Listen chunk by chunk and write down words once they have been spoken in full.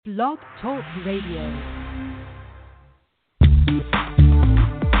Blog Talk Radio.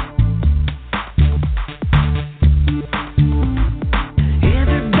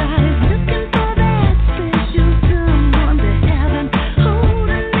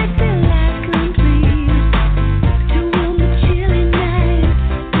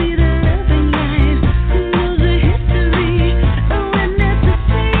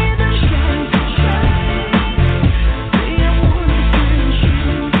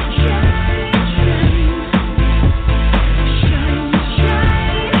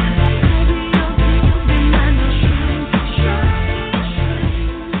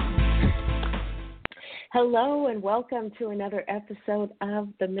 Hello and welcome to another episode of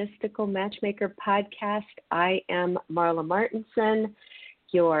the Mystical Matchmaker Podcast. I am Marla Martenson,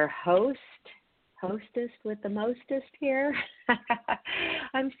 your hostess with the mostest here.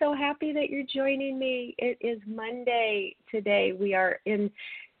 I'm so happy that you're joining me. It is Monday today. We are in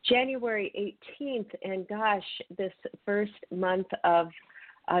January 18th, and gosh, this first month of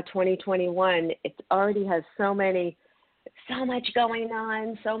 2021, it already has so much going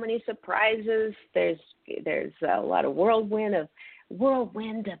on, so many surprises. There's a lot of whirlwind of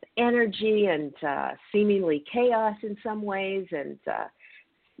energy and seemingly chaos in some ways, and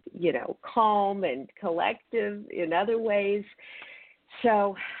calm and collective in other ways.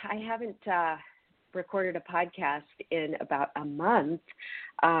 So I haven't recorded a podcast in about a month.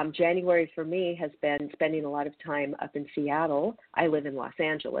 January for me has been spending a lot of time up in Seattle. I live in Los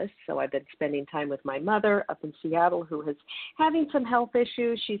Angeles, so I've been spending time with my mother up in Seattle, who is having some health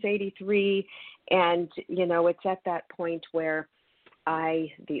issues. She's 83, and, it's at that point where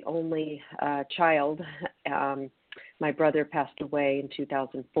the only child, my brother passed away in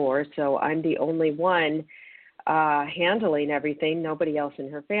 2004, so I'm the only one handling everything. Nobody else in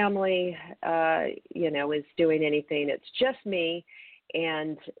her family, is doing anything. It's just me.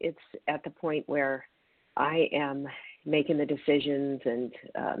 And it's at the point where I am making the decisions and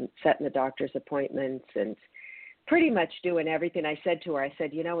setting the doctor's appointments and pretty much doing everything. I said to her,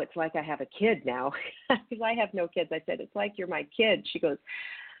 it's like I have a kid now. Because I have no kids. I said, it's like you're my kid. She goes,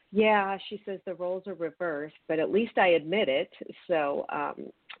 yeah, she says the roles are reversed, but at least I admit it. So,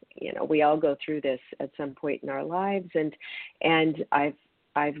 we all go through this at some point in our lives. And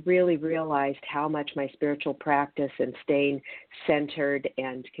I've really realized how much my spiritual practice and staying centered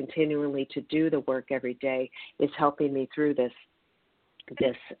and continually to do the work every day is helping me through this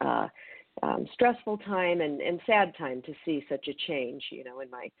stressful time and sad time to see such a change, in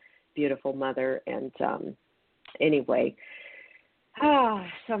my beautiful mother. And anyway, so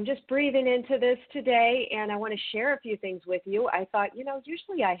I'm just breathing into this today, and I want to share a few things with you. I thought,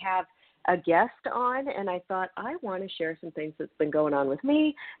 usually I have a guest on, and I thought I want to share some things that's been going on with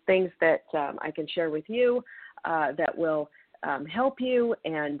me, things that I can share with you that will help you,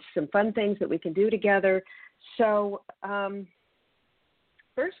 and some fun things that we can do together. So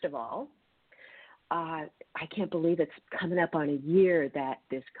first of all, I can't believe it's coming up on a year that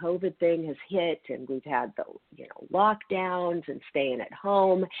this COVID thing has hit, and we've had the lockdowns and staying at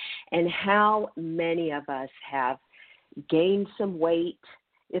home, and how many of us have gained some weight.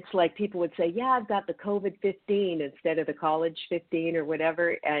 It's like people would say, yeah, I've got the COVID-15 instead of the college 15 or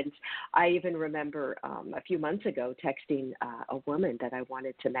whatever. And I even remember a few months ago texting a woman that I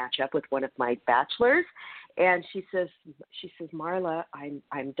wanted to match up with one of my bachelors. And she says, Marla,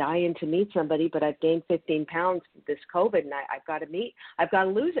 I'm dying to meet somebody, but I've gained 15 pounds this COVID, and I've got to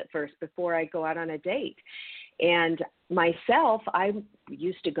lose it first before I go out on a date. And myself, I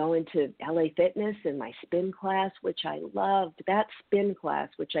used to go into LA Fitness in my spin class, which I loved. That spin class,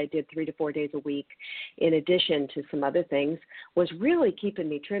 which I did 3 to 4 days a week, in addition to some other things, was really keeping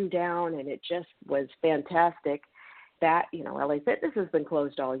me trimmed down, and it just was fantastic. That, LA Fitness has been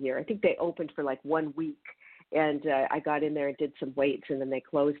closed all year. I think they opened for like 1 week. And I got in there and did some weights, and then they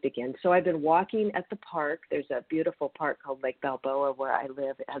closed again. So I've been walking at the park. There's a beautiful park called Lake Balboa where I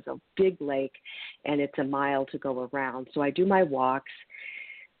live. It has a big lake, and it's a mile to go around. So I do my walks.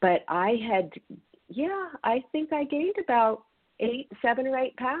 But I think I gained about 7 or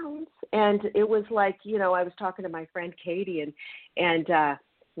 8 pounds. And it was like, I was talking to my friend Katie, and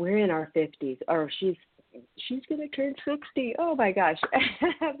we're in our 50s. Or she's going to turn 60. Oh my gosh.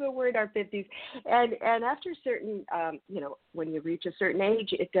 But we're in our 50s. And after a certain, when you reach a certain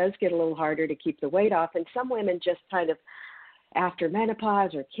age, it does get a little harder to keep the weight off. And some women just kind of, after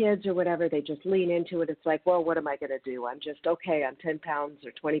menopause or kids or whatever, they just lean into it. It's like, well, what am I going to do? I'm 10 pounds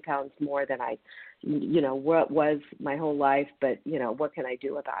or 20 pounds more than I, what was my whole life. But, what can I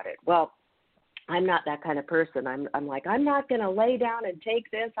do about it? Well, I'm not that kind of person. I'm like, I'm not going to lay down and take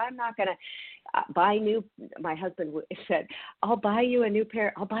this. I'm not going to buy new. My husband said, I'll buy you a new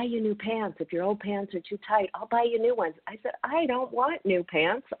pair. I'll buy you new pants. If your old pants are too tight, I'll buy you new ones. I said, I don't want new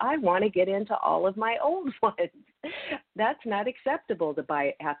pants. I want to get into all of my old ones. That's not acceptable to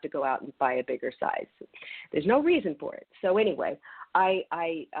have to go out and buy a bigger size. There's no reason for it. So anyway,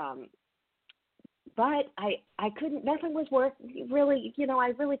 but I couldn't, nothing was really,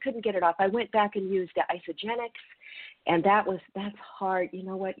 I really couldn't get it off. I went back and used Isagenix, and that's hard. You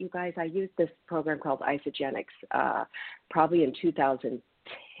know what, you guys, I used this program called Isagenix probably in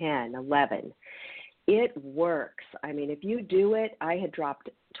 2010, 11. It works. I mean, if you do it, I had dropped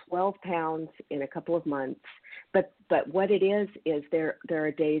 12 pounds in a couple of months. But what it is there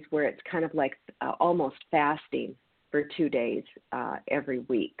are days where it's kind of like almost fasting for 2 days every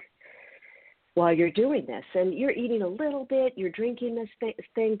week while you're doing this, and you're eating a little bit, you're drinking this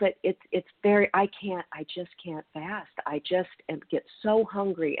thing, but it's very, I just can't fast. I just get so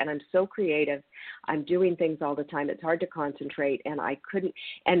hungry, and I'm so creative. I'm doing things all the time. It's hard to concentrate, and I couldn't.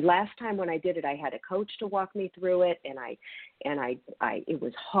 And last time when I did it, I had a coach to walk me through it, and it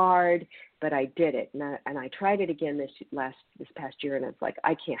was hard, but I did it, and I tried it again this past year, and it's like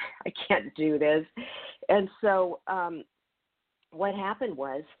I can't do this, and so what happened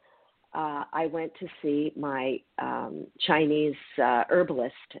was, I went to see my Chinese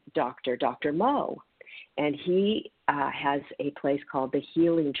herbalist doctor, Dr. Mo, and he has a place called the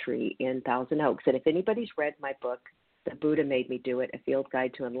Healing Tree in Thousand Oaks. And if anybody's read my book, The Buddha Made Me Do It, A Field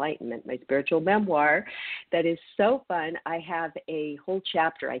Guide to Enlightenment, my spiritual memoir, that is so fun. I have a whole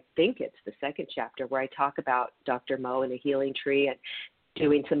chapter, I think it's the second chapter, where I talk about Dr. Mo and the Healing Tree and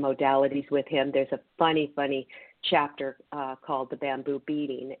doing some modalities with him. There's a funny chapter called the bamboo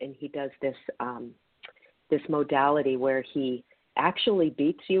beating, and he does this modality where he actually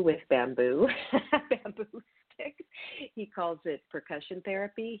beats you with bamboo sticks. He calls it percussion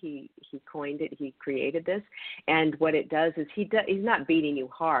therapy. He coined it. He created this, and what it does is he's not beating you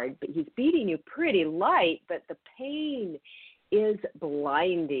hard, but he's beating you pretty light. But the pain is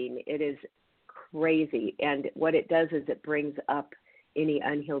blinding. It is crazy, and what it does is it brings up any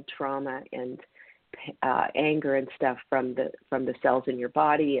unhealed trauma and anger and stuff from the cells in your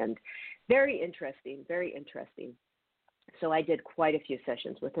body, and very interesting. So I did quite a few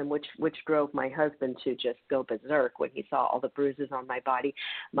sessions with him, which drove my husband to just go berserk when he saw all the bruises on my body.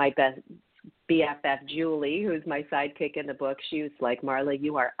 My best BFF Julie, who's my sidekick in the book, she was like, Marla,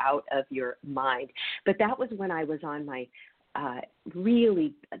 you are out of your mind. But that was when I was on my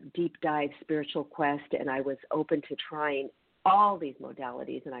really deep dive spiritual quest, and I was open to trying all these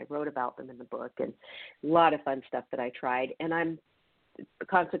modalities, and I wrote about them in the book, and a lot of fun stuff that I tried. And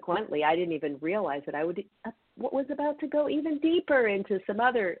consequently, I didn't even realize that I was about to go even deeper into some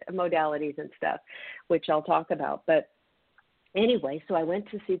other modalities and stuff, which I'll talk about. But anyway, so I went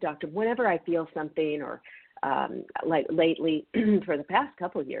to see Dr. Whenever I feel something, or like lately, for the past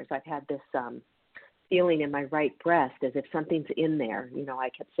couple of years, I've had this feeling in my right breast as if something's in there. I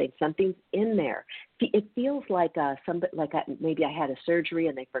kept saying, something's in there. It feels like maybe I had a surgery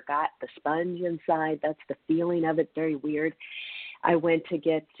and they forgot the sponge inside. That's the feeling of it. Very weird. I went to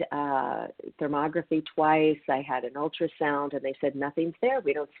get thermography twice. I had an ultrasound, and they said, nothing's there.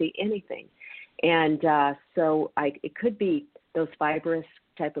 We don't see anything. And so it could be those fibrous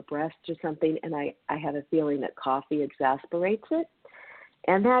type of breasts or something, and I have a feeling that coffee exasperates it.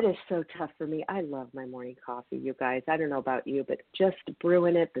 And that is so tough for me. I love my morning coffee, you guys. I don't know about you, but just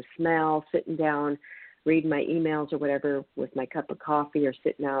brewing it, the smell, sitting down, reading my emails or whatever with my cup of coffee, or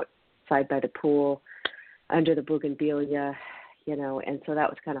sitting outside by the pool under the bougainvillea, and so that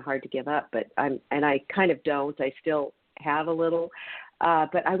was kind of hard to give up. But I kind of don't. I still have a little.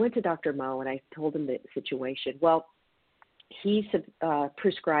 But I went to Dr. Mo, and I told him the situation. Well, he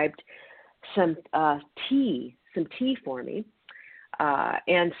prescribed some tea for me.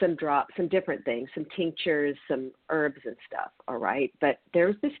 And some different things, some tinctures, some herbs and stuff, all right? But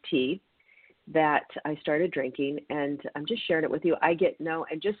there's this tea that I started drinking, and I'm just sharing it with you.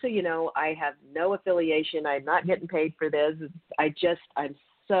 And just so you know, I have no affiliation. I'm not getting paid for this. I'm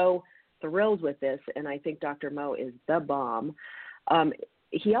so thrilled with this, and I think Dr. Mo is the bomb.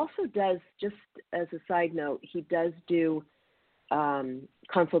 He also does, just as a side note, he does do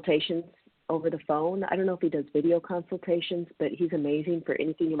consultations over the phone. I don't know if he does video consultations, but he's amazing for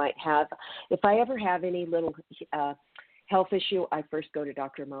anything you might have. If I ever have any little health issue, I first go to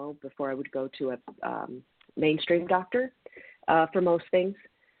Dr. Mo before I would go to a mainstream doctor for most things.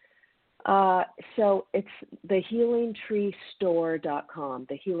 So it's thehealingtreestore.com,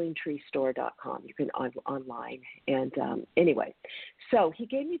 thehealingtreestore.com. You can online. And anyway, so he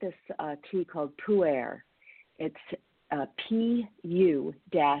gave me this tea called Pu'er. It's Puerh,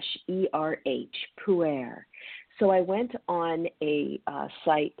 Pu'er. So I went on a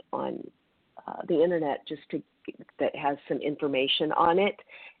site on the internet that has some information on it.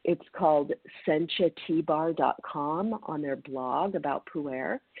 It's called senchateabar.com on their blog about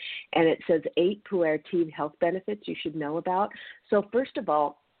Pu'er. And it says 8 Pu'er tea health benefits you should know about. So first of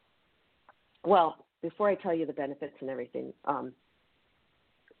all, well, before I tell you the benefits and everything,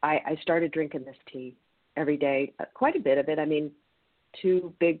 I started drinking this tea every day, quite a bit of it. I mean,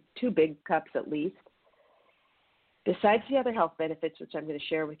 two big cups at least. Besides the other health benefits, which I'm going to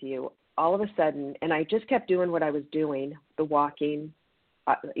share with you, all of a sudden, and I just kept doing what I was doing, the walking,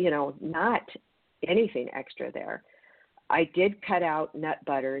 not anything extra there. I did cut out nut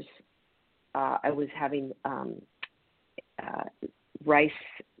butters. I was having rice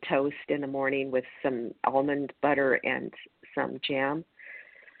toast in the morning with some almond butter and some jam.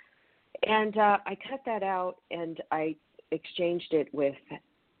 And I cut that out, and I exchanged it with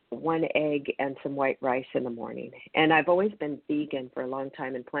 1 egg and some white rice in the morning. And I've always been vegan for a long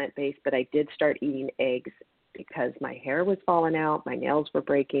time and plant-based, but I did start eating eggs because my hair was falling out, my nails were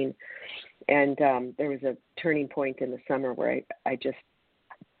breaking, and there was a turning point in the summer where I just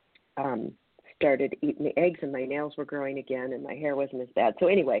started eating the eggs, and my nails were growing again, and my hair wasn't as bad. So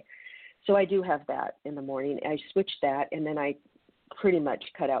anyway, so I do have that in the morning. I switched that, and then I pretty much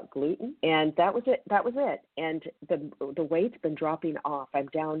cut out gluten, and that was it. And the weight's been dropping off. I'm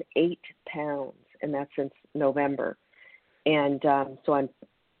down 8 pounds, and that's since November. And so I'm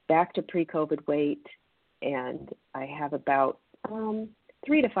back to pre-COVID weight, and I have about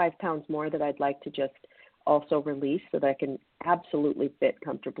 3 to 5 pounds more that I'd like to just also release so that I can absolutely fit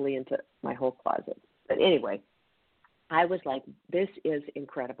comfortably into my whole closet. But anyway, I was like, this is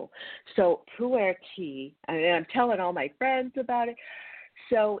incredible. So Pu'er tea, and I'm telling all my friends about it.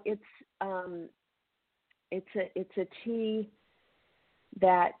 So it's a tea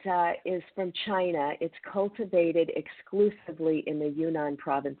that is from China. It's cultivated exclusively in the Yunnan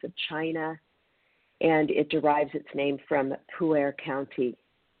province of China, and it derives its name from Pu'er County,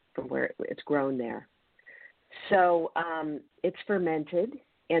 from where it's grown there. So it's fermented.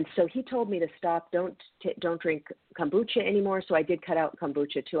 And so he told me to stop, don't drink kombucha anymore. So I did cut out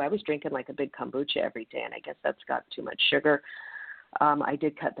kombucha too. I was drinking like a big kombucha every day, and I guess that's got too much sugar. I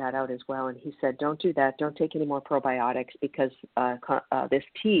did cut that out as well. And he said, don't do that. Don't take any more probiotics because this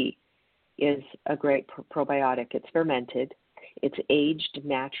tea is a great probiotic. It's fermented. It's aged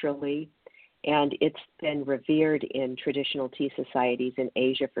naturally. And it's been revered in traditional tea societies in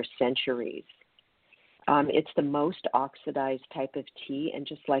Asia for centuries. It's the most oxidized type of tea, and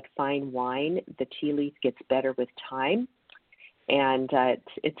just like fine wine, the tea leaf gets better with time. And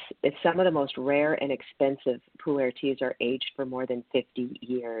it's some of the most rare and expensive Pu'er teas are aged for more than 50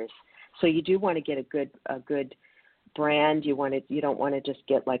 years. So you do want to get a good brand. You don't want to just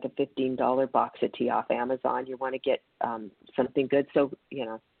get like a $15 box of tea off Amazon. You want to get something good. So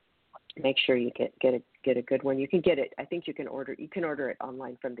make sure you get a good one. You can get it. I think you can order it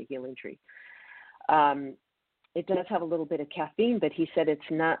online from the Healing Tree. It does have a little bit of caffeine, but he said it's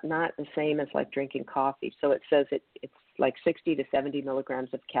not the same as like drinking coffee. So it says it's like 60 to 70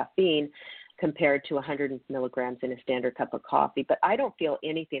 milligrams of caffeine compared to 100 milligrams in a standard cup of coffee. But I don't feel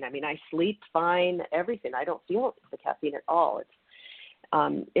anything. I mean, I sleep fine, everything. I don't feel the caffeine at all.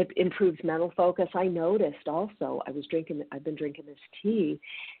 It improves mental focus. I noticed also, I've been drinking this tea,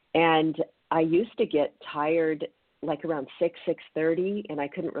 and I used to get tired like around 6:30, and I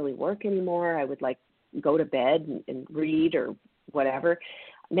couldn't really work anymore. I would like go to bed and read or whatever.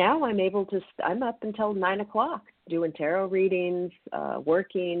 Now I'm up until 9 o'clock doing tarot readings,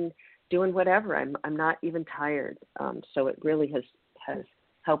 working, doing whatever. I'm not even tired. So it really has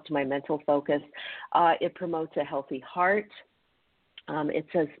helped my mental focus. It promotes a healthy heart. It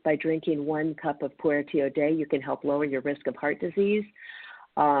says by drinking 1 cup of Pu'er tea a day, you can help lower your risk of heart disease.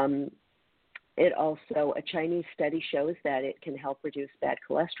 A Chinese study shows that it can help reduce bad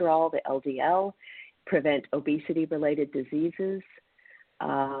cholesterol, the LDL, prevent obesity-related diseases.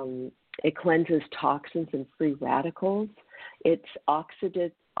 It cleanses toxins and free radicals. Its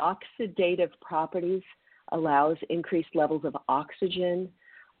oxidative properties allows increased levels of oxygen.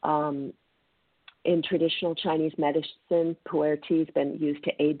 In traditional Chinese medicine, Pu'er tea has been used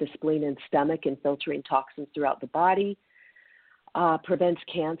to aid the spleen and stomach in filtering toxins throughout the body. Prevents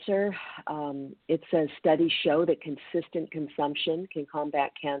cancer. It says studies show that consistent consumption can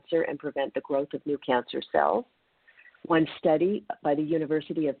combat cancer and prevent the growth of new cancer cells. One study by the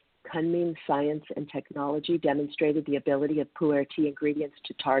University of Kunming Science and Technology demonstrated the ability of Pu'er tea ingredients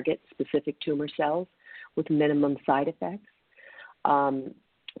to target specific tumor cells with minimum side effects.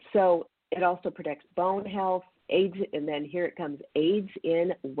 So it also protects bone health, aids, and then here it comes, aids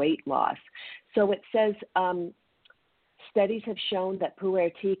in weight loss. So it says studies have shown that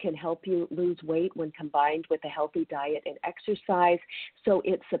Pu'er tea can help you lose weight when combined with a healthy diet and exercise. So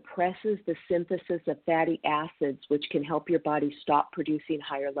it suppresses the synthesis of fatty acids, which can help your body stop producing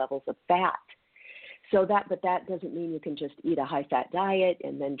higher levels of fat. So but that doesn't mean you can just eat a high-fat diet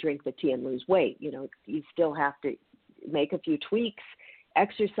and then drink the tea and lose weight. You know, you still have to make a few tweaks,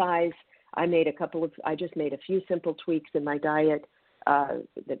 exercise. I just made a few simple tweaks in my diet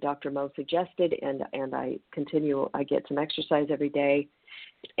that Dr. Mo suggested, and I get some exercise every day,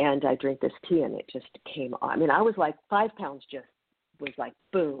 and I drink this tea, and it just came on. I mean, I was like 5 pounds just was like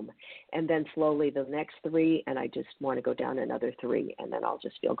boom, and then slowly the next 3, and I just want to go down another 3, and then I'll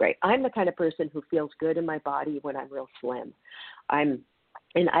just feel great. I'm the kind of person who feels good in my body when I'm real slim.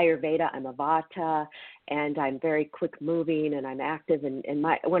 In Ayurveda, I'm a Vata, and I'm very quick moving, and I'm active. And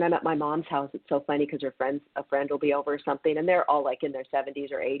when I'm at my mom's house, it's so funny because a friend will be over or something, and they're all like in their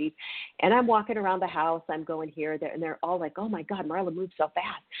 70s or 80s. And I'm walking around the house, I'm going here, there, and they're all like, "Oh my God, Marla moves so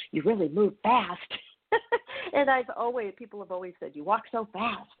fast. You really move fast." And people have always said, "You walk so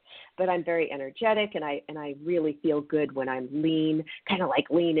fast." But I'm very energetic, and I really feel good when I'm lean, kind of like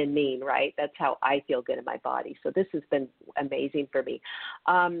lean and mean, right? That's how I feel good in my body. So this has been amazing for me.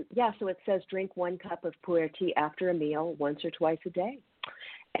 So it says drink 1 cup of Pu'er tea after a meal once or twice a day.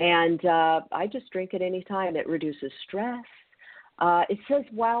 And I just drink it anytime. It reduces stress. It says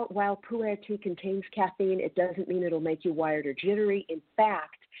while Pu'er tea contains caffeine, it doesn't mean it'll make you wired or jittery. In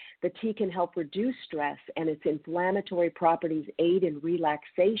fact, the tea can help reduce stress, and its inflammatory properties aid in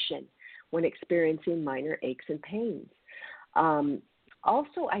relaxation when experiencing minor aches and pains.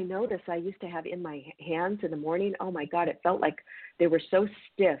 Also, I noticed I used to have in my hands in the morning, oh my God, it felt like they were so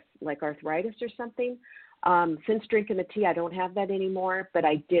stiff, like arthritis or something. Since drinking the tea, I don't have that anymore, but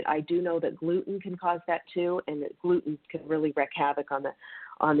I do know that gluten can cause that too, and that gluten can really wreak havoc on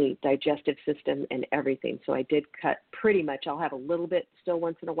the digestive system and everything. So I did cut pretty much. I'll have a little bit still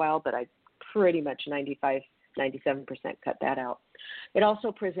once in a while, but I pretty much 97% cut that out. It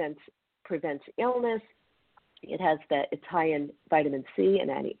also prevents illness. It's high in vitamin C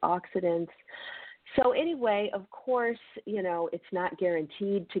and antioxidants. So anyway, of course, it's not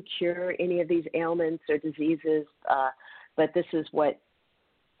guaranteed to cure any of these ailments or diseases, but this is what,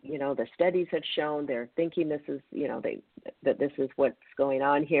 the studies have shown. They're thinking this is, that this is what's going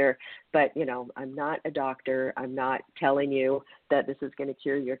on here. But, I'm not a doctor. I'm not telling you that this is going to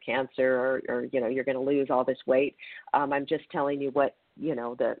cure your cancer or you're going to lose all this weight. I'm just telling you what,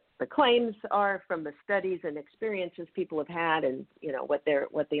 the claims are from the studies and experiences people have had, and what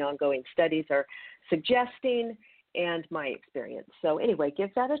the ongoing studies are suggesting, and my experience. So anyway,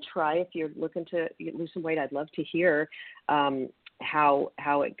 give that a try if you're looking to lose some weight. I'd love to hear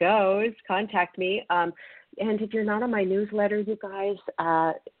how it goes. Contact me. And if you're not on my newsletter, you guys,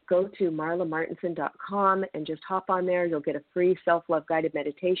 go to marlamartenson.com and just hop on there. You'll get a free self-love guided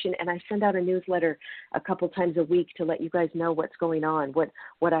meditation. And I send out a newsletter a couple times a week to let you guys know what's going on,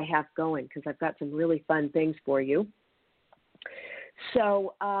 what I have going, because I've got some really fun things for you.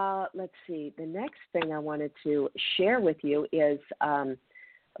 So let's see. The next thing I wanted to share with you is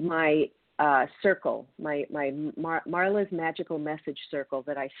my circle, my Marla's Magical Message Circle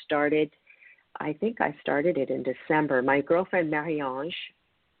that I started. I think I started it in December. My girlfriend, Marie-Ange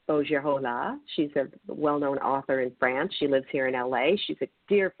Beaugerola, she's a well-known author in France. She lives here in LA. She's a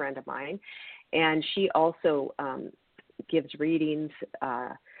dear friend of mine. And she also gives readings,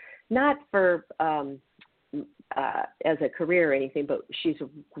 not for as a career or anything, but she's a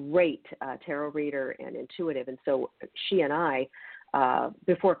great tarot reader and intuitive. And so she and I,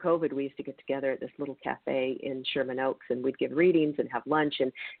 before COVID, we used to get together at this little cafe in Sherman Oaks, and we'd give readings and have lunch.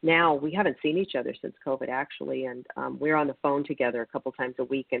 And now we haven't seen each other since COVID, actually, and we're on the phone together a couple times a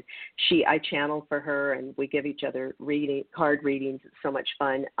week. And I channel for her, and we give each other card readings. It's so much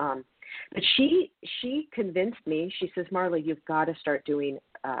fun. But she convinced me. She says, Marla, you've got to start doing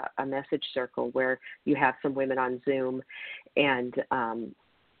a message circle where you have some women on Zoom and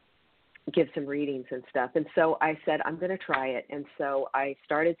give some readings and stuff. And so I said, I'm going to try it. And so I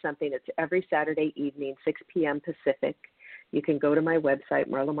started something that's every Saturday evening, 6 p.m. Pacific. You can go to my website,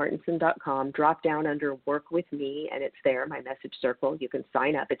 marlamartenson.com, drop down under Work With Me, and it's there, my message circle. You can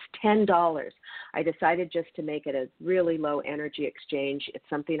sign up. It's $10. I decided just to make it a really low energy exchange. It's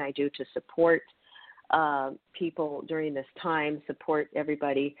something I do to support people during this time, support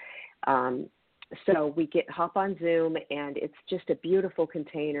everybody. So we hop on Zoom, and it's just a beautiful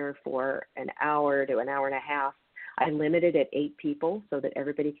container for an hour to an hour and a half. I limit it at 8 people so that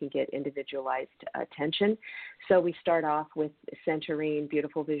everybody can get individualized attention. So we start off with centering,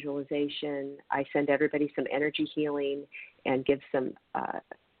 beautiful visualization. I send everybody some energy healing and give some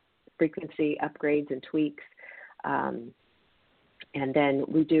frequency upgrades and tweaks. And then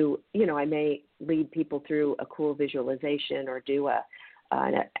we do, I may lead people through a cool visualization or do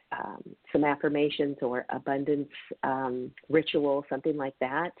some affirmations or abundance ritual, something like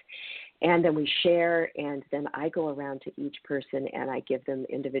that. And then we share, and then I go around to each person and I give them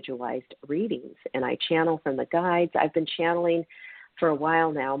individualized readings. And I channel from the guides. I've been channeling for a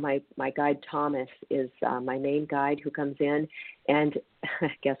while now. My guide Thomas is my main guide who comes in. And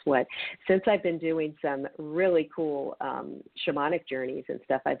guess what? Since I've been doing some really cool shamanic journeys and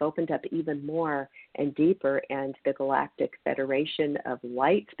stuff, I've opened up even more and deeper. And the Galactic Federation of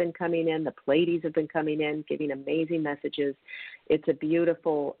Light's been coming in. The Pleiades have been coming in, giving amazing messages. It's a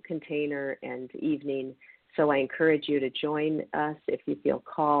beautiful container and evening. So I encourage you to join us if you feel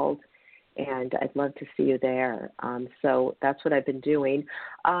called. And I'd love to see you there. So that's what I've been doing.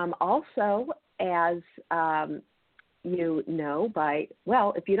 Also, as you know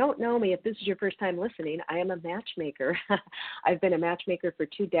if you don't know me, if this is your first time listening, I am a matchmaker. I've been a matchmaker for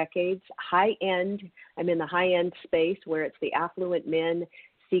 2 decades, high-end. I'm in the high-end space where it's the affluent men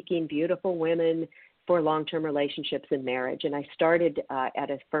seeking beautiful women for long-term relationships and marriage. And I started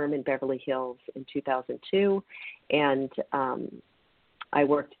at a firm in Beverly Hills in 2002, and I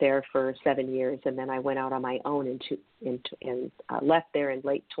worked there for 7 years, and then I went out on my own and left there in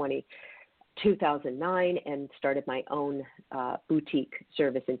late 2009 and started my own boutique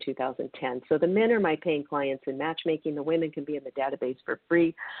service in 2010. So the men are my paying clients in matchmaking. The women can be in the database for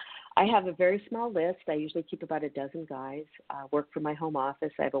free. I have a very small list. I usually keep about a dozen guys, work from my home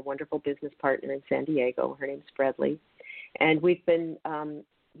office. I have a wonderful business partner in San Diego. Her name's Fredley. And we've been,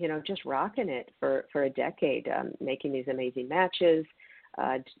 just rocking it for a decade, making these amazing matches,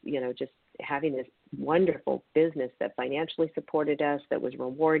 just having this wonderful business that financially supported us, that was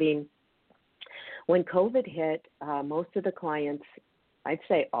rewarding. When COVID hit, most of the clients, I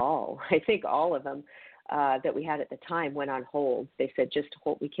think all of them that we had at the time went on hold. They said, just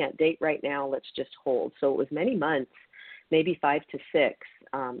hold. We can't date right now. Let's just hold. So it was many months, maybe 5 to 6,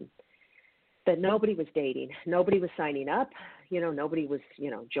 that nobody was dating. Nobody was signing up. Nobody was,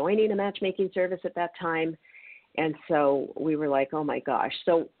 joining a matchmaking service at that time. And so we were like, oh, my gosh.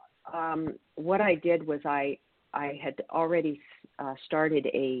 So what I did was I had already started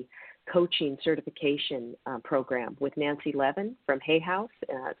a coaching certification program with Nancy Levin from Hay House,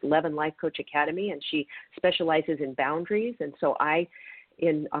 Levin Life Coach Academy, and she specializes in boundaries. And so I,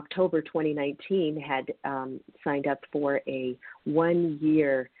 in October 2019, had signed up for a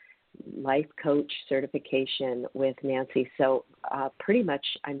 1-year life coach certification with Nancy. So pretty much,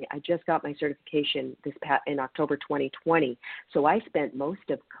 I just got my certification in October 2020. So I spent most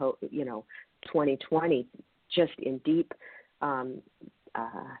of 2020 just in deep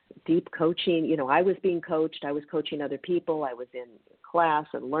coaching. I was being coached. I was coaching other people. I was in class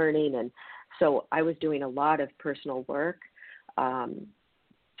and learning, and so I was doing a lot of personal work.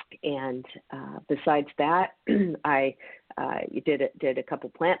 And besides that, I did a couple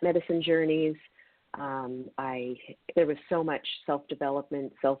plant medicine journeys. There was so much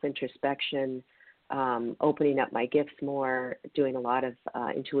self-development, self-introspection, opening up my gifts more, doing a lot of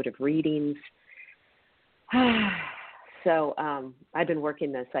intuitive readings. So I've been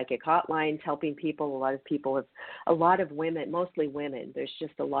working the psychic hotlines, helping people. A lot of women, mostly women. There's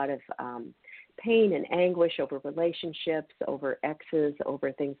just a lot of pain and anguish over relationships, over exes,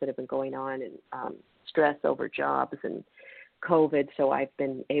 over things that have been going on, and stress over jobs and COVID. So I've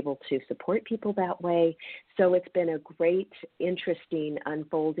been able to support people that way. So it's been a great, interesting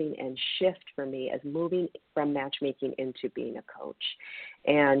unfolding and shift for me as moving from matchmaking into being a coach.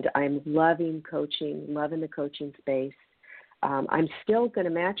 And I'm loving coaching, loving the coaching space. I'm still going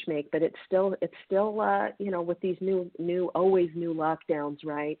to matchmake, but it's still with these always new lockdowns,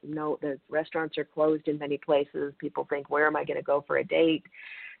 right? No, the restaurants are closed in many places. People think, where am I going to go for a date?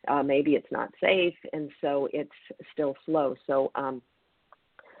 Maybe it's not safe, and so it's still slow. So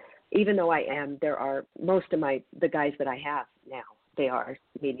even though there are most of the guys that I have now, they are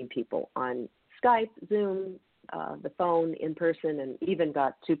meeting people on Skype, Zoom, the phone, in person, and even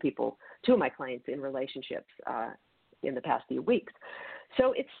got two of my clients in relationships in the past few weeks.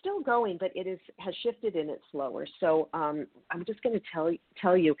 So it's still going, but has shifted and it's slower. So I'm just going to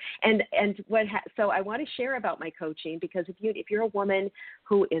tell you, and so I want to share about my coaching, because if you're a woman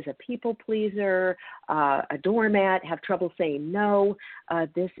who is a people pleaser, a doormat, have trouble saying no,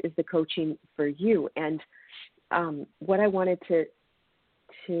 this is the coaching for you. And what I wanted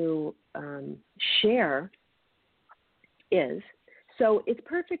to share is, so it's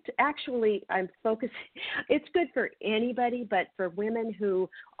perfect. Actually, I'm focusing. It's good for anybody, but for women who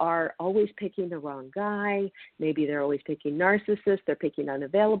are always picking the wrong guy, maybe they're always picking narcissists, they're picking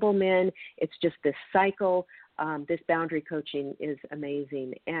unavailable men. It's just this cycle. This boundary coaching is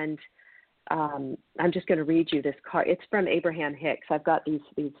amazing. And I'm just going to read you this card. It's from Abraham Hicks. I've got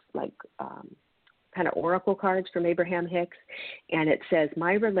these like kind of oracle cards from Abraham Hicks, and it says,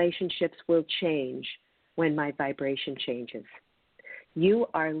 "My relationships will change when my vibration changes. You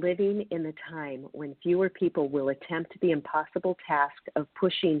are living in the time when fewer people will attempt the impossible task of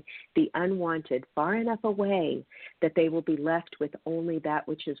pushing the unwanted far enough away that they will be left with only that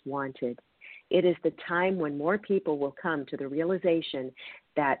which is wanted. It is the time when more people will come to the realization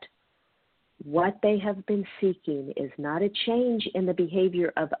that what they have been seeking is not a change in the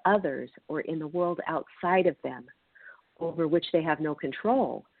behavior of others or in the world outside of them, over which they have no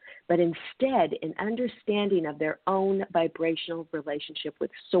control, but instead an understanding of their own vibrational relationship with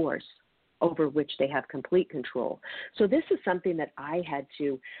Source, over which they have complete control." So this is something that I had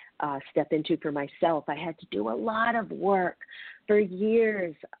to step into for myself. I had to do a lot of work for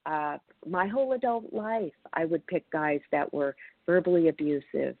years. My whole adult life, I would pick guys that were verbally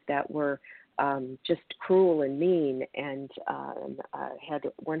abusive, that were just cruel and mean, and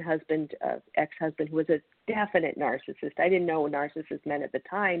had one husband, ex-husband, who was a definite narcissist. I didn't know what narcissist meant at the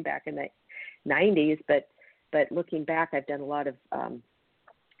time back in the 90s, but looking back, I've done a lot of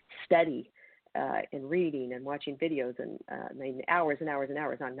study and reading and watching videos and hours and hours and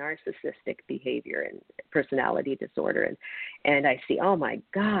hours on narcissistic behavior and personality disorder, and I see, oh my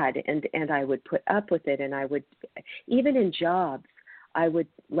God, and I would put up with it, and I would, even in jobs, I would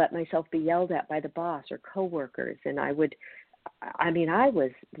let myself be yelled at by the boss or coworkers, and I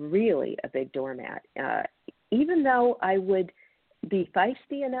was really a big doormat. Even though I would be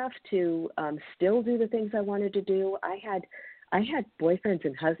feisty enough to still do the things I wanted to do, I had boyfriends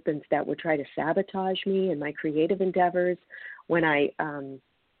and husbands that would try to sabotage me and my creative endeavors. When I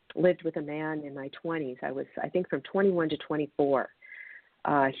lived with a man in my 20s, I think from 21 to 24.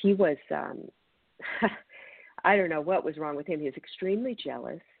 He was I don't know what was wrong with him. He was extremely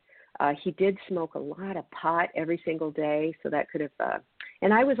jealous. He did smoke a lot of pot every single day, so that could have.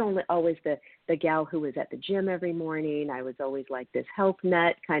 And I was always the gal who was at the gym every morning. I was always like this health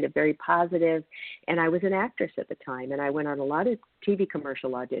nut, kind of very positive. And I was an actress at the time, and I went on a lot of TV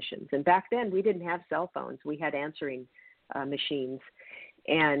commercial auditions. And back then, we didn't have cell phones. We had answering machines.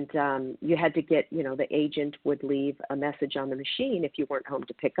 And you had to get, the agent would leave a message on the machine if you weren't home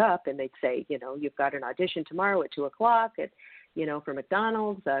to pick up, and they'd say, you've got an audition tomorrow at 2:00 at, for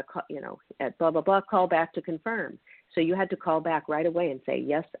McDonald's, at blah, blah, blah, call back to confirm. So you had to call back right away and say,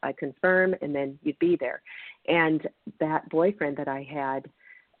 yes, I confirm, and then you'd be there. And that boyfriend that I had,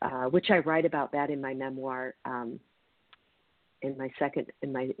 which I write about that in my memoir, in my second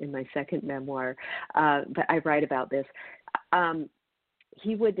memoir, but I write about this.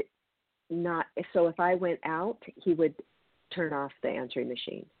 He would not, so if I went out, he would turn off the answering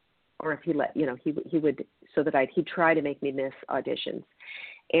machine. Or if he he would, so that he'd try to make me miss auditions.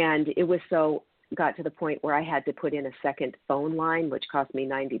 And it was got to the point where I had to put in a second phone line, which cost me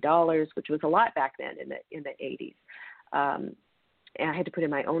 $90, which was a lot back then in the 80s. And I had to put in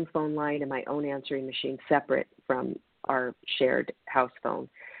my own phone line and my own answering machine separate from our shared house phone,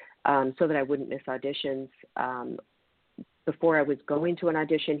 so that I wouldn't miss auditions. Before I was going to an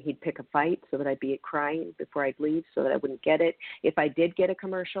audition, he'd pick a fight so that I'd be crying before I'd leave so that I wouldn't get it. If I did get a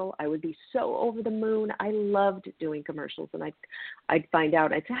commercial, I would be so over the moon. I loved doing commercials, and I'd find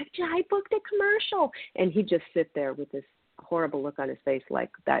out. I'd say, I booked a commercial. And he'd just sit there with this horrible look on his face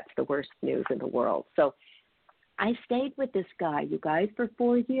like that's the worst news in the world. So I stayed with this guy, you guys, for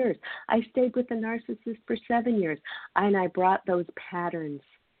 4 years. I stayed with the narcissist for 7 years, and I brought those patterns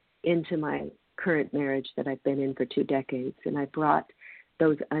into my current marriage that I've been in for 2 decades, and I brought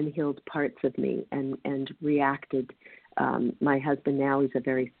those unhealed parts of me and reacted. My husband now, he's a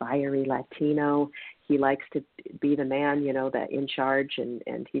very fiery Latino. He likes to be the man, that in charge,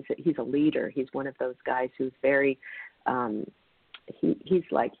 and he's a leader. He's one of those guys who's very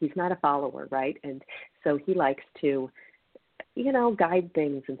he's not a follower, right? And so he likes to guide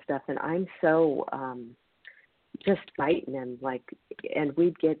things and stuff, and I'm so just fighting him, and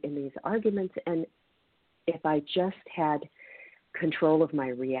we'd get in these arguments, and if I just had control of my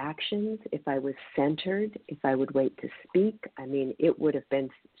reactions, if I was centered, if I would wait to speak. I mean, it would have been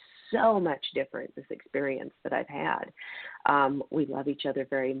so much different, this experience that I've had. We love each other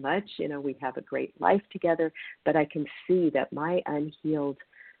very much. We have a great life together, but I can see that my unhealed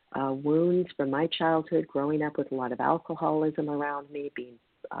wounds from my childhood, growing up with a lot of alcoholism around me, being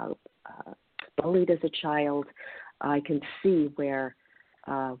bullied as a child, I can see where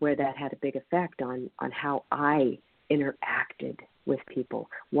that had a big effect on how I interacted with people,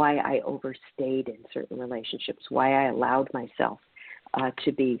 why I overstayed in certain relationships, why I allowed myself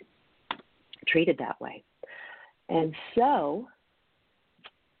to be treated that way. And so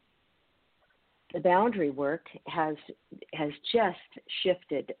the boundary work has just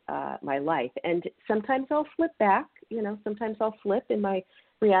shifted my life. And sometimes I'll slip back, sometimes I'll slip in my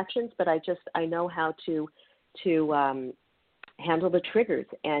reactions, but I know how to handle the triggers.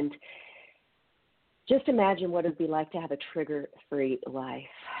 And just imagine what it would be like to have a trigger-free life.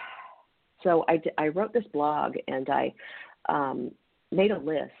 So I wrote this blog, and I made a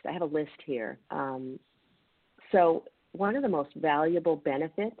list. I have a list here. So one of the most valuable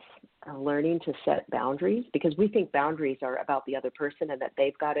benefits of learning to set boundaries, because we think boundaries are about the other person and that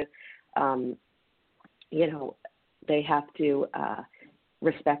they've got to, they have to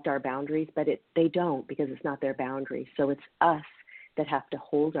respect our boundaries, but they don't, because it's not their boundary. So it's us that have to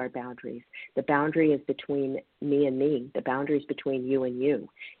hold our boundaries. The boundary is between me and me. The boundary is between you and you.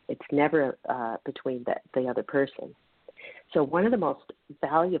 It's never between the other person. So one of the most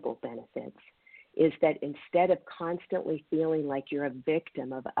valuable benefits is that instead of constantly feeling like you're a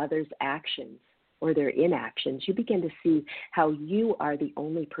victim of others' actions or their inactions, you begin to see how you are the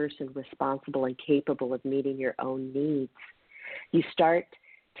only person responsible and capable of meeting your own needs. You start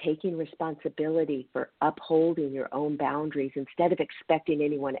taking responsibility for upholding your own boundaries instead of expecting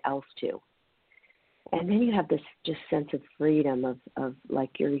anyone else to. And then you have this just sense of freedom of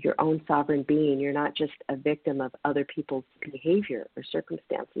like you're your own sovereign being. You're not just a victim of other people's behavior or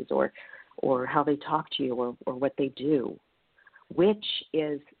circumstances or how they talk to you or what they do, which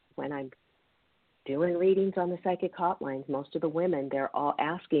is when I'm doing readings on the psychic hotlines, most of the women, they're all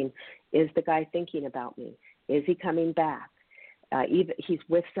asking, is the guy thinking about me? Is he coming back? Even he's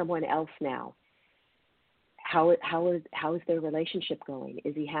with someone else now. How is their relationship going?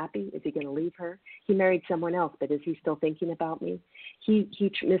 Is he happy? Is he going to leave her? He married someone else, but is he still thinking about me? He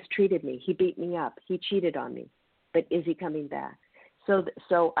mistreated me. He beat me up. He cheated on me. But is he coming back?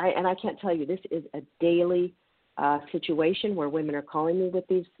 So I can't tell you, this is a daily situation where women are calling me with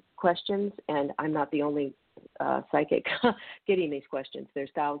these questions, and I'm not the only psychic getting these questions. There's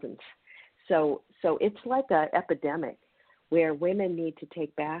thousands. So it's like an epidemic where women need to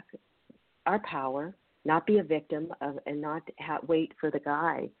take back our power, not be a victim of, and not wait for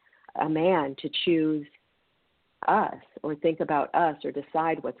a man to choose us or think about us or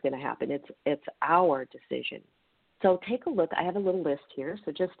decide what's going to happen. It's our decision. So take a look. I have a little list here.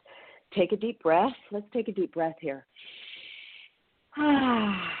 So just take a deep breath. Let's take a deep breath here.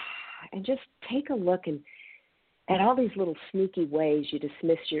 And just take a look at all these little sneaky ways you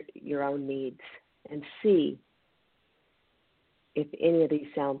dismiss your own needs and see if any of these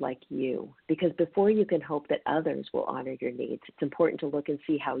sound like you. Because before you can hope that others will honor your needs, it's important to look and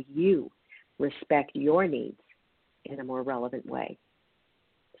see how you respect your needs in a more relevant way.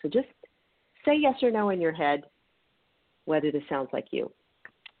 So just say yes or no in your head whether this sounds like you.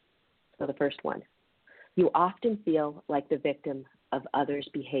 So the first one, you often feel like the victim of others'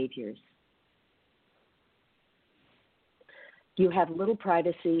 behaviors. You have little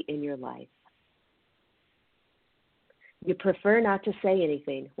privacy in your life. You prefer not to say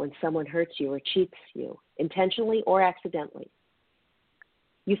anything when someone hurts you or cheats you, intentionally or accidentally.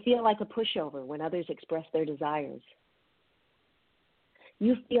 You feel like a pushover when others express their desires.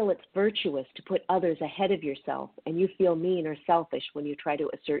 You feel it's virtuous to put others ahead of yourself, and you feel mean or selfish when you try to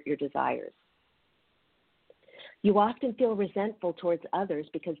assert your desires. You often feel resentful towards others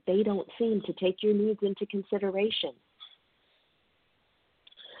because they don't seem to take your needs into consideration.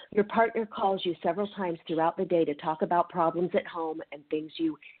 Your partner calls you several times throughout the day to talk about problems at home and things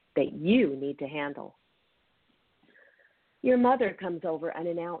that you need to handle. Your mother comes over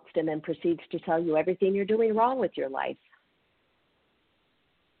unannounced and then proceeds to tell you everything you're doing wrong with your life.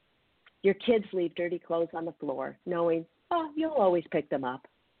 Your kids leave dirty clothes on the floor, knowing, you'll always pick them up.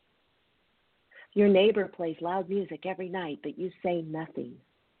 Your neighbor plays loud music every night, but you say nothing.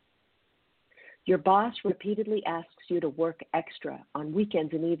 Your boss repeatedly asks you to work extra on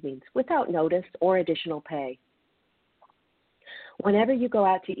weekends and evenings without notice or additional pay. Whenever you go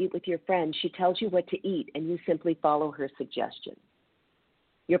out to eat with your friends, she tells you what to eat, and you simply follow her suggestion.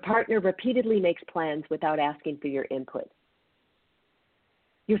 Your partner repeatedly makes plans without asking for your input.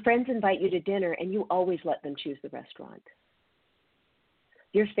 Your friends invite you to dinner, and you always let them choose the restaurant.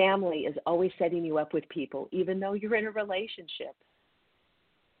 Your family is always setting you up with people, even though you're in a relationship.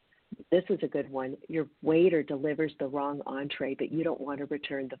 This is a good one. Your waiter delivers the wrong entree, but you don't want to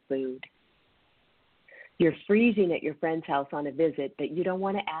return the food. You're freezing at your friend's house on a visit, but you don't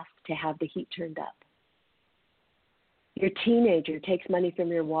want to ask to have the heat turned up. Your teenager takes money from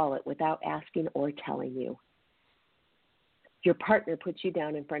your wallet without asking or telling you. Your partner puts you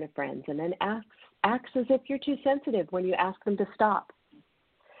down in front of friends and then acts as if you're too sensitive when you ask them to stop.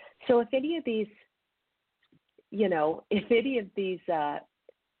 So if any of these,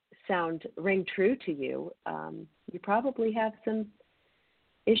 ring true to you, you probably have some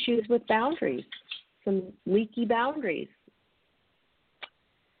issues with boundaries, some leaky boundaries.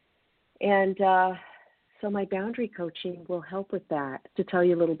 And so my boundary coaching will help with that. To tell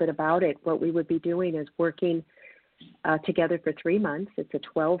you a little bit about it, what we would be doing is working together for 3 months. It's a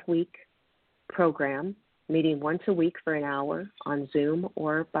 12-week program, meeting once a week for an hour on Zoom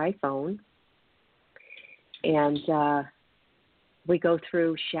or by phone. And we go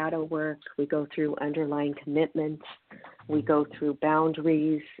through shadow work. We go through underlying commitments. We go through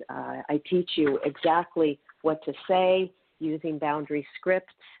boundaries. I teach you exactly what to say using boundary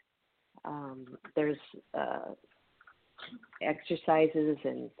scripts. There's exercises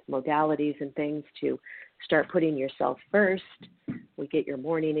and modalities and things to start putting yourself first. We get your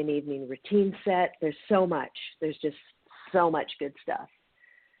morning and evening routine set. There's so much. There's just so much good stuff.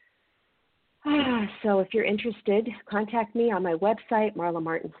 So if you're interested, contact me on my website,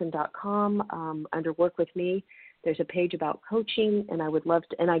 marlamartenson.com. Under Work With Me, there's a page about coaching, and I would love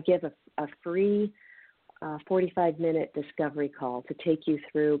to, and I give a free 45-minute discovery call to take you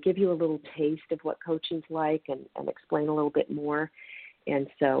through, give you a little taste of what coaching's like and explain a little bit more. And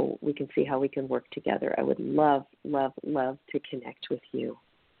so we can see how we can work together. I would love, love, love to connect with you.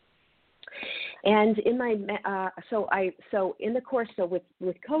 And in my in the course,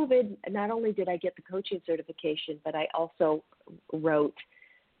 with COVID, not only did I get the coaching certification, but I also wrote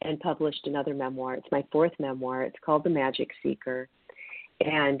and published another memoir. It's my 4th memoir. It's called The Magic Seeker.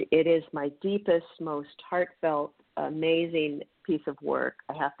 And it is my deepest, most heartfelt, amazing piece of work,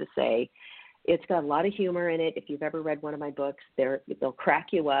 I have to say. It's got a lot of humor in it. If you've ever read one of my books, they'll crack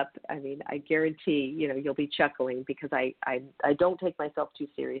you up. I mean, I guarantee, you'll be chuckling because I don't take myself too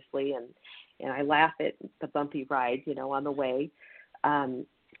seriously, and I laugh at the bumpy ride, on the way.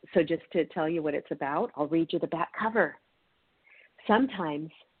 So just to tell you what it's about, I'll read you the back cover.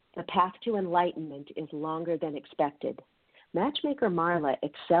 Sometimes the path to enlightenment is longer than expected. Matchmaker Marla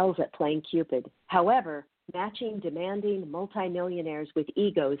excels at playing Cupid. However, matching demanding multimillionaires with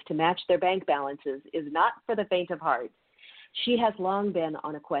egos to match their bank balances is not for the faint of heart. She has long been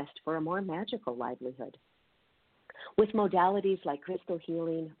on a quest for a more magical livelihood. With modalities like crystal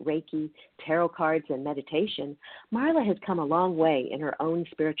healing, Reiki, tarot cards, and meditation, Marla has come a long way in her own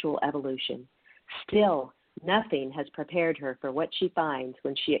spiritual evolution. Still, nothing has prepared her for what she finds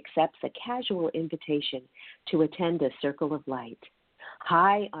when she accepts a casual invitation to attend a circle of light.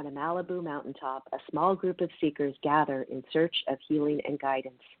 High on a Malibu mountaintop, a small group of seekers gather in search of healing and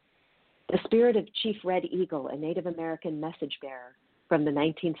guidance. The spirit of Chief Red Eagle, a Native American message bearer from the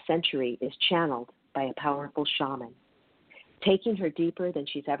 19th century, is channeled by a powerful shaman. Taking her deeper than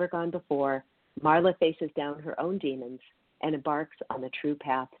she's ever gone before, Marla faces down her own demons and embarks on the true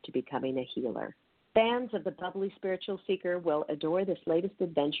path to becoming a healer. Fans of the bubbly spiritual seeker will adore this latest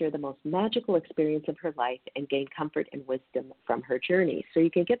adventure, the most magical experience of her life, and gain comfort and wisdom from her journey. So you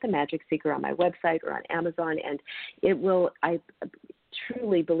can get the Magic Seeker on my website or on Amazon, and it will, I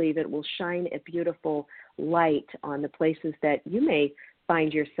truly believe it will shine a beautiful light on the places that you may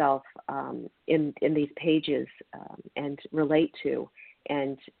find yourself in these pages and relate to,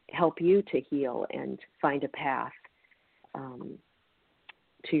 and help you to heal and find a path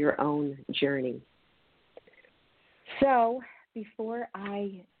to your own journey. So before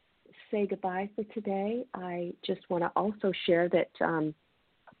I say goodbye for today, I just want to also share that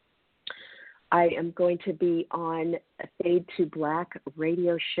I am going to be on a Fade to Black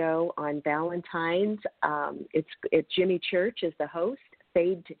radio show on Valentine's. It's Jimmy Church is the host.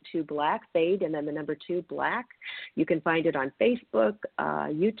 Fade to Black, Fade, and then the number 2, Black. You can find it on Facebook,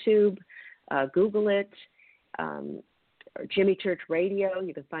 YouTube, Google it, or Jimmy Church Radio.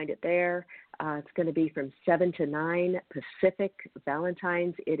 You can find it there. It's going to be from 7 to 9 Pacific,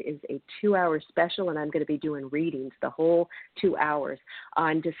 Valentine's. It is a 2-hour special, and I'm going to be doing readings the whole 2 hours.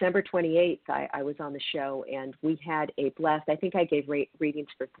 On December 28th, I was on the show, and we had a blast. I think I gave readings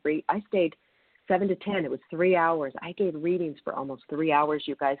for 3. I stayed 7 to 10. It was 3 hours. I gave readings for almost 3 hours,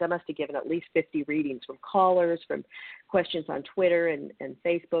 you guys. I must have given at least 50 readings from callers, from questions on Twitter and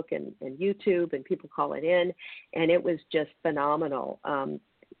Facebook and YouTube, and people calling in. And it was just phenomenal.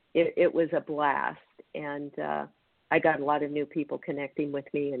 It was a blast. And I got a lot of new people connecting with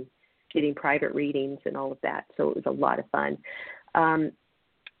me and getting private readings and all of that. So it was a lot of fun.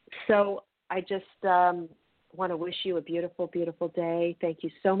 So I just want to wish you a beautiful, beautiful day. Thank you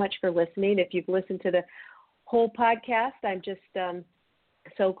so much for listening. If you've listened to the whole podcast, I'm just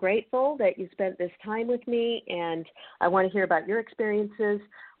so grateful that you spent this time with me, and I want to hear about your experiences.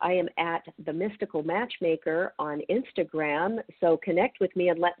 I am at The Mystical Matchmaker on Instagram, so connect with me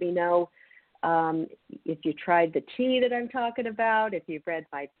and let me know if you tried the tea that I'm talking about, if you've read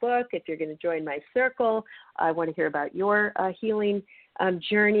my book, if you're going to join my circle. I want to hear about your healing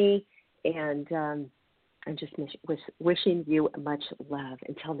journey, and I'm just wishing you much love.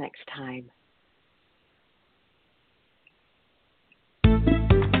 Until next time.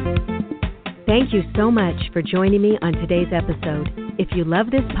 Thank you so much for joining me on today's episode. If you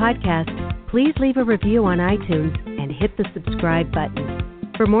love this podcast, please leave a review on iTunes and hit the subscribe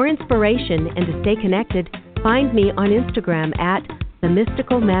button. For more inspiration and to stay connected, find me on Instagram at The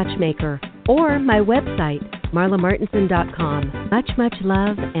Mystical Matchmaker or my website, marlamartenson.com. Much, much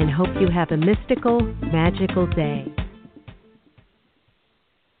love, and hope you have a mystical, magical day.